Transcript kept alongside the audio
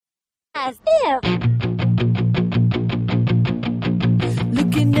As if.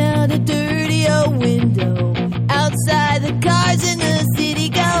 Looking out a dirty old window, outside the cars in the city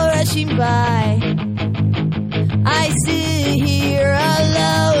go rushing by. I sit here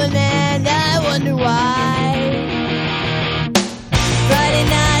alone and I wonder why. Friday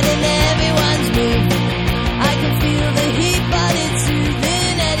night and everyone's moving. I can feel the heat, but it's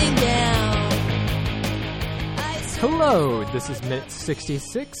soothing, heading down. Hello, this is minute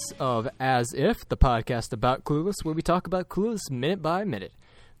 66 of As If, the podcast about Clueless, where we talk about Clueless minute by minute.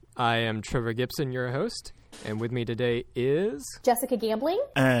 I am Trevor Gibson, your host, and with me today is... Jessica Gambling.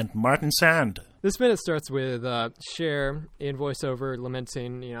 And Martin Sand. This minute starts with Cher in voiceover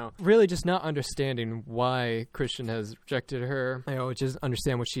lamenting, really just not understanding why Christian has rejected her. Just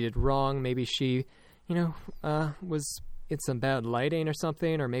understand what she did wrong. Maybe she, was in some bad lighting or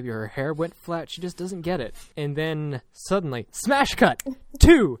something, or maybe her hair went flat. She just doesn't get it. And then suddenly, smash cut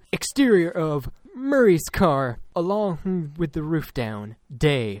to exterior of Murray's car, along with the roof down.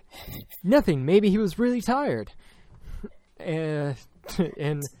 Day. Nothing. Maybe he was really tired. And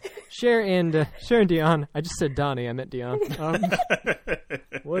Cher and Dionne. I just said Donnie. I meant Dionne.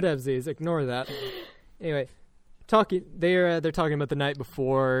 Whatevsies. Ignore that. Anyway, they're talking about the night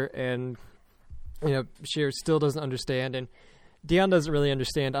before, and Cher still doesn't understand, and Dionne doesn't really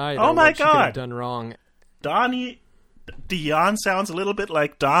understand either. Oh my what she could have God! Done wrong. Dionne sounds a little bit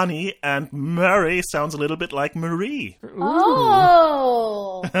like Donnie, and Murray sounds a little bit like Marie.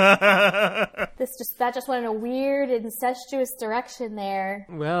 Oh! That just went in a weird, incestuous direction there.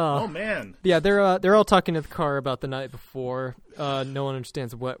 Well, Oh man! yeah, they're all talking to the car about the night before. No one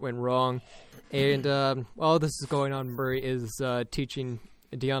understands what went wrong, and while this is going on, Murray is teaching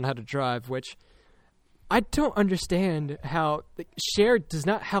Dionne how to drive, which I don't understand how Cher does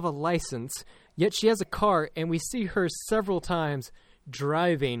not have a license, yet she has a car, and we see her several times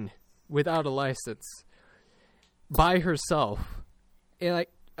driving without a license by herself. And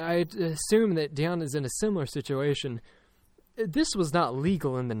I'd assume that Dionne is in a similar situation. This was not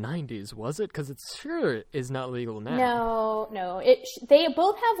legal in the 90s, was it? Because it sure is not legal now. No. They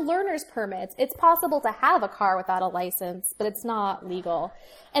both have learner's permits. It's possible to have a car without a license, but it's not legal.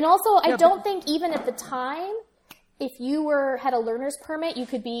 And also, I don't think even at the time, if you had a learner's permit, you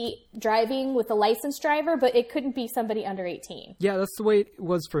could be driving with a licensed driver, but it couldn't be somebody under 18. Yeah, that's the way it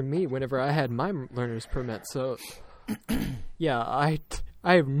was for me whenever I had my learner's permit. So, yeah, I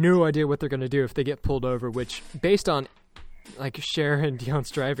have no idea what they're going to do if they get pulled over, which, based on Cher and Dionne's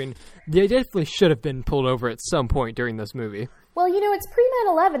driving, they definitely should have been pulled over at some point during this movie. Well, it's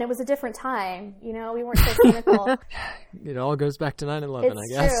pre-9/11. It was a different time. We weren't so cynical. It all goes back to 9/11, I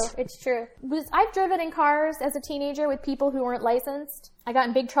guess. It's true. I've driven in cars as a teenager with people who weren't licensed. I got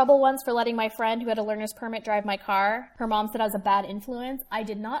in big trouble once for letting my friend who had a learner's permit drive my car. Her mom said I was a bad influence. I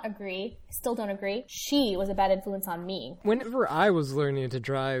did not agree. I still don't agree. She was a bad influence on me. Whenever I was learning to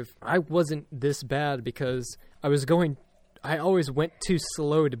drive, I wasn't this bad because I always went too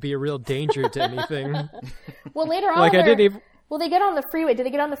slow to be a real danger to anything. Well, later on, will they get on the freeway? Did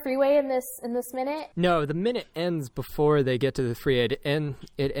they get on the freeway in this minute? No, the minute ends before they get to the freeway.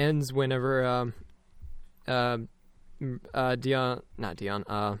 It ends whenever Dionne, not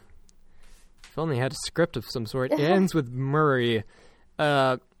Dionne. If only had a script of some sort. It ends with Murray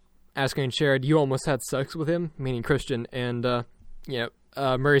asking Cher, "You almost had sex with him," meaning Christian, and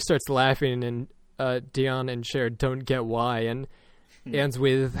Murray starts laughing, and Dionne and Cher don't get why, and ends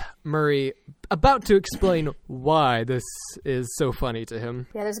with Murray about to explain why this is so funny to him.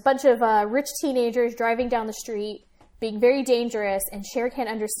 Yeah, there's a bunch of rich teenagers driving down the street, being very dangerous, and Cher can't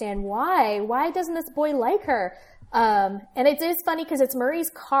understand why. Why doesn't this boy like her? And it is funny because it's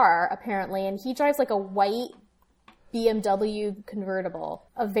Murray's car, apparently, and he drives like a white BMW convertible,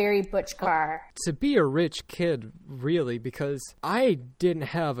 a very butch car. To be a rich kid, really, because I didn't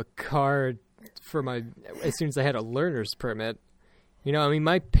have a car as soon as I had a learner's permit.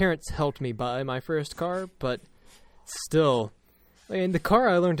 My parents helped me buy my first car, but still, the car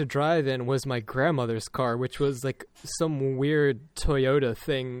I learned to drive in was my grandmother's car, which was like some weird Toyota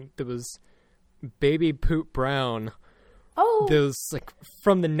thing that was baby poop brown. Oh. That was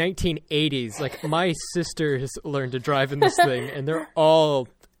from the 1980s. My sisters learned to drive in this thing, and they're all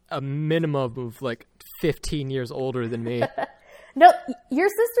a minimum of 15 years older than me. No, your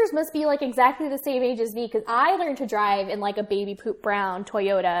sisters must be exactly the same age as me, because I learned to drive in a baby poop brown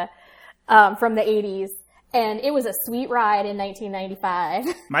Toyota from the 80s, and it was a sweet ride in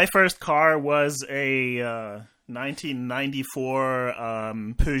 1995. My first car was a 1994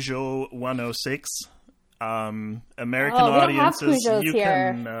 Peugeot 106. American we don't have audiences, Peugeots you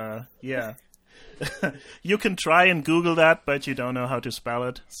here. can, yeah. You can try and Google that, but you don't know how to spell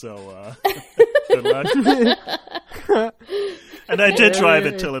it. So good luck. And I did drive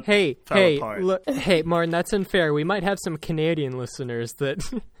it till it fell apart. Hey, Martin, that's unfair. We might have some Canadian listeners that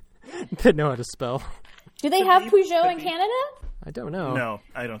that know how to spell. Do they have Peugeot in Canada? I don't know. No,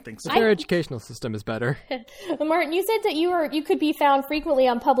 I don't think so. Their educational system is better. Martin, you said that you could be found frequently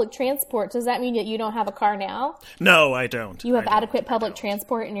on public transport. Does that mean that you don't have a car now? No, I don't. You have adequate public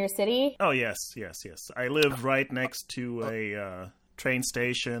transport in your city? Oh, yes. I live right next to a train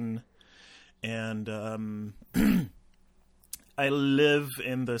station, and I live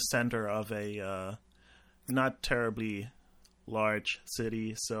in the center of a not terribly large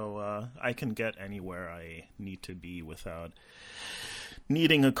city, so I can get anywhere I need to be without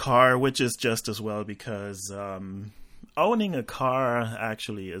needing a car, which is just as well, because owning a car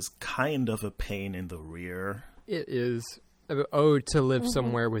actually is kind of a pain in the rear. It is. To live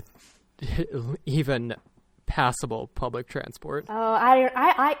somewhere with even passable public transport. Oh,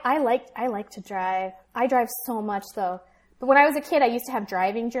 I like to drive. I drive so much though. But when I was a kid, I used to have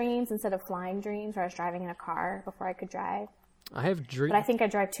driving dreams instead of flying dreams, where I was driving in a car before I could drive. I have dreams. But I think I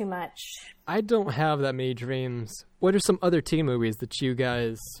drive too much. I don't have that many dreams. What are some other teen movies that you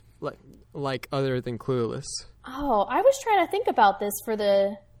guys like other than Clueless? Oh, I was trying to think about this for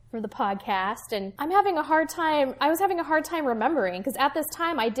the podcast, and I'm having a hard time. I was having a hard time remembering, because at this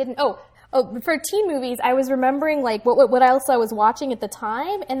time I didn't. Oh, for teen movies, I was remembering like what else I was watching at the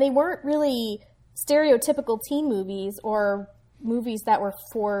time, and they weren't really stereotypical teen movies or movies that were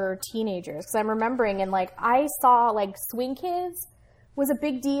for teenagers, because I'm remembering, and like I saw like Swing Kids was a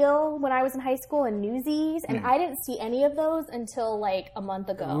big deal when I was in high school, and Newsies, and I didn't see any of those until like a month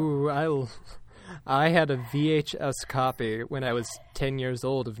ago. Ooh, I had a VHS copy when I was 10 years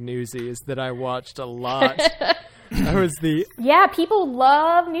old of Newsies that I watched a lot. Yeah, people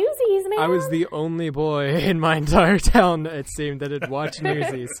love Newsies, man. I was the only boy in my entire town, it seemed, that had watched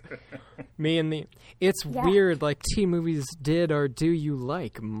Newsies. It's weird, like teen movies did or do you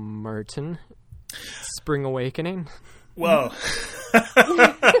like, Martin? Spring Awakening? Well,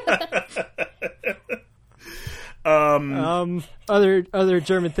 other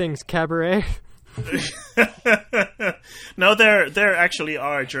German things, Cabaret. No, there actually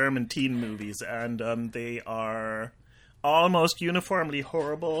are German teen movies, and they are almost uniformly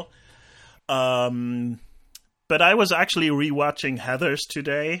horrible. But I was actually rewatching Heathers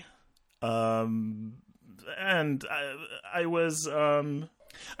today, and I was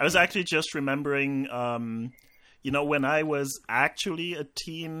actually just remembering, when I was actually a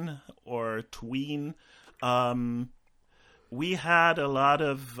teen or tween, we had a lot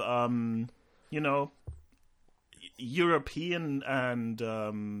of European and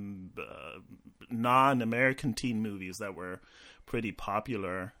non-American teen movies that were pretty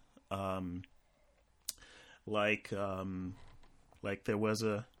popular. Like there was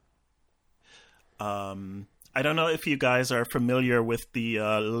a I don't know if you guys are familiar with the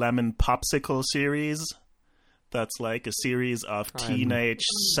Lemon Popsicle series. That's like a series of teenage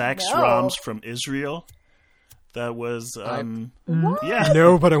sex roms from Israel. That was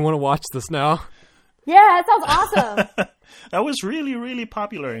No, but I want to watch this now. Yeah, that sounds awesome. That was really, really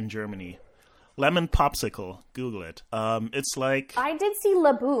popular in Germany. Lemon Popsicle. Google it. It's like... I did see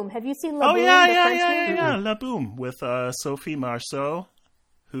La Boom. Have you seen La Boom? Yeah. La Boom with Sophie Marceau,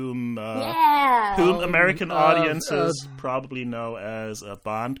 whom American audiences probably know as a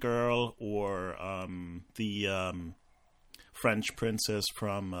Bond girl or the French princess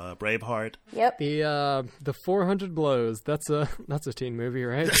from Braveheart. Yep. The 400 Blows. That's a teen movie,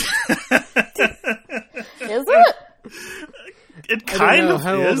 right? Is it? It kind of is.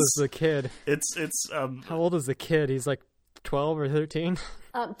 How old is the kid? It's How old is the kid? He's like 12 or 13.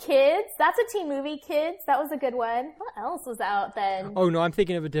 Kids. That's a teen movie. Kids. That was a good one. What else was out then? Oh no, I'm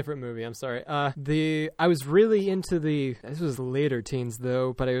thinking of a different movie. I'm sorry. I was really into this was later teens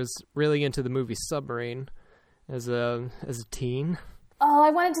though, but I was really into the movie Submarine as a teen. Oh,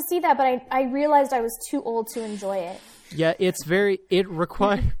 I wanted to see that, but I realized I was too old to enjoy it. Yeah, it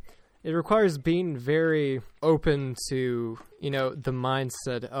requires being very open to, the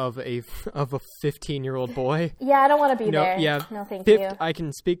mindset of a 15-year-old boy. Yeah, I don't want to be there. Yeah, no, thank you. I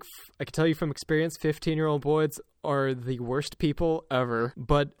can tell you from experience, 15-year-old boys are the worst people ever.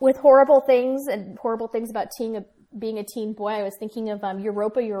 But with horrible things about being a teen boy, I was thinking of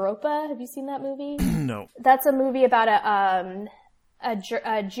Europa. Have you seen that movie? No. That's a movie about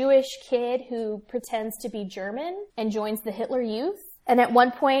a Jewish kid who pretends to be German and joins the Hitler Youth. And at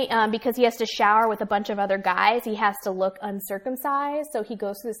one point, because he has to shower with a bunch of other guys, he has to look uncircumcised. So he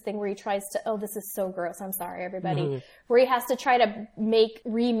goes through this thing where he tries to, oh, this is so gross. I'm sorry, everybody. Where he has to try to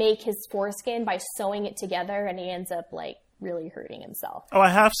remake his foreskin by sewing it together, and he ends up like really hurting himself. Oh, I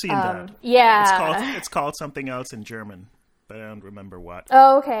have seen that. Yeah. It's called something else in German, but I don't remember what.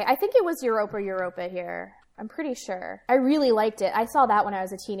 Oh, okay. I think it was Europa here. I'm pretty sure. I really liked it. I saw that when I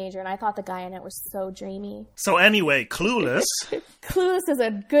was a teenager, and I thought the guy in it was so dreamy. So anyway, Clueless. Clueless is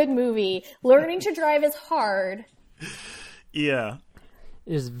a good movie. Learning to drive is hard. Yeah.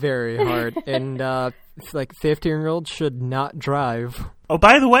 It is very hard. And, like, 15-year-olds should not drive. Oh,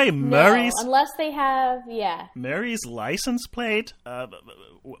 by the way, No, unless they have, Mary's license plate,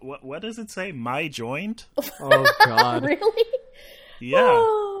 what does it say? My joint? Oh, God. Really? Yeah.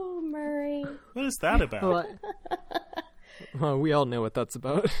 Oh, Murray. What is that about? Well, we all know what that's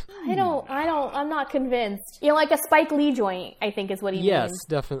about. I'm not convinced. You know, like a Spike Lee joint, I think is what he means. Yes,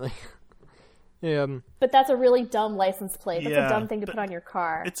 definitely. But that's a really dumb license plate. That's a dumb thing to put on your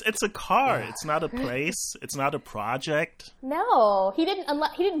car. It's a car. Yeah. It's not a place. It's not a project. No, he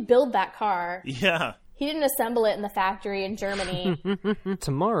didn't build that car. Yeah. He didn't assemble it in the factory in Germany.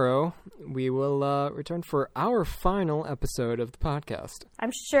 Tomorrow, we will return for our final episode of the podcast.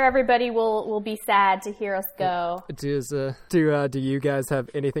 I'm sure everybody will be sad to hear us go. Do you guys have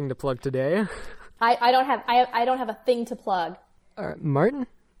anything to plug today? I don't have a thing to plug. All right, Martin?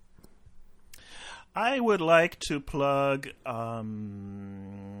 I would like to plug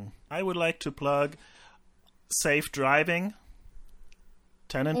safe driving.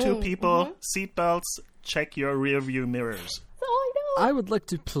 10 and 2 people, seatbelts, check your rear view mirrors. Oh, I know. I would like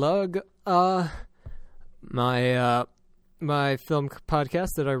to plug my film podcast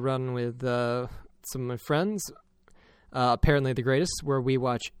that I run with some of my friends, Apparently the Greatest, where we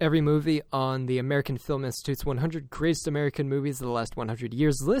watch every movie on the American Film Institute's 100 Greatest American Movies of the Last 100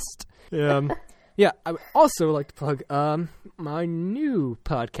 Years list. Yeah, I would also like to plug my new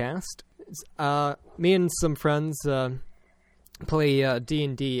podcast. Me and some friends play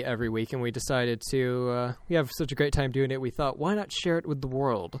D&D every week, and we decided to we have such a great time doing it, we thought, why not share it with the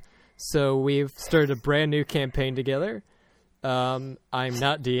world? So we've started a brand new campaign together. I'm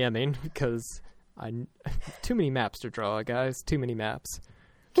not DMing because too many maps to draw, guys. Too many maps.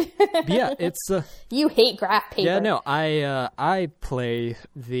 But yeah, it's you hate graph paper. Yeah, no, I play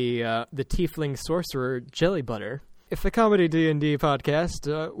the tiefling sorcerer Jelly Butter. It's a comedy D&D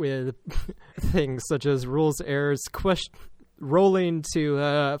podcast with things such as rules, errors, rolling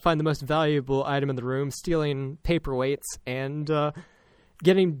to find the most valuable item in the room, stealing paperweights, and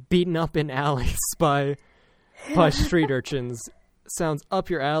getting beaten up in alleys by street urchins. Sounds up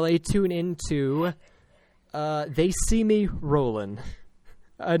your alley. Tune into They See Me Rollin',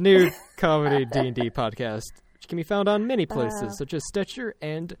 a new comedy D&D podcast, which can be found on many places, such as Stitcher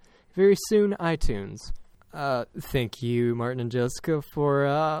and very soon iTunes. Thank you, Martin and Jessica,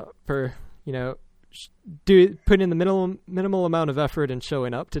 for putting in the minimal amount of effort and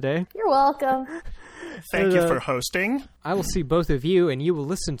showing up today. You're welcome. Thank you for hosting. I will see both of you, and you will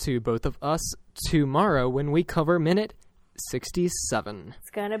listen to both of us tomorrow when we cover minute 67. It's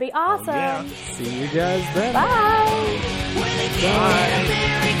gonna be awesome. Oh, yeah. See you guys then. Bye.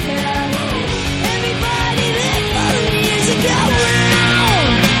 Everybody that believes it go round.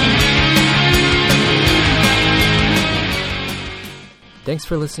 Thanks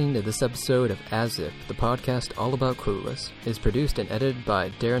for listening to this episode of As If, the podcast all about Clueless. It is produced and edited by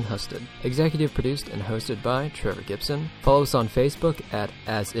Darren Husted. Executive produced and hosted by Trevor Gibson. Follow us on Facebook at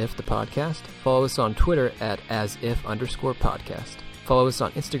As If the Podcast. Follow us on Twitter at AsIf_podcast. Follow us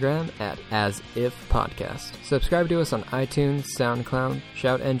on Instagram at As If Podcast. Subscribe to us on iTunes, SoundCloud,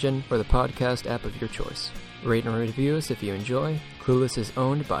 Shout Engine, or the podcast app of your choice. Rate and review us if you enjoy. Clueless is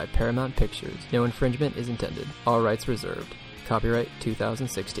owned by Paramount Pictures. No infringement is intended. All rights reserved. Copyright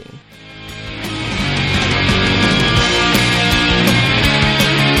 2016.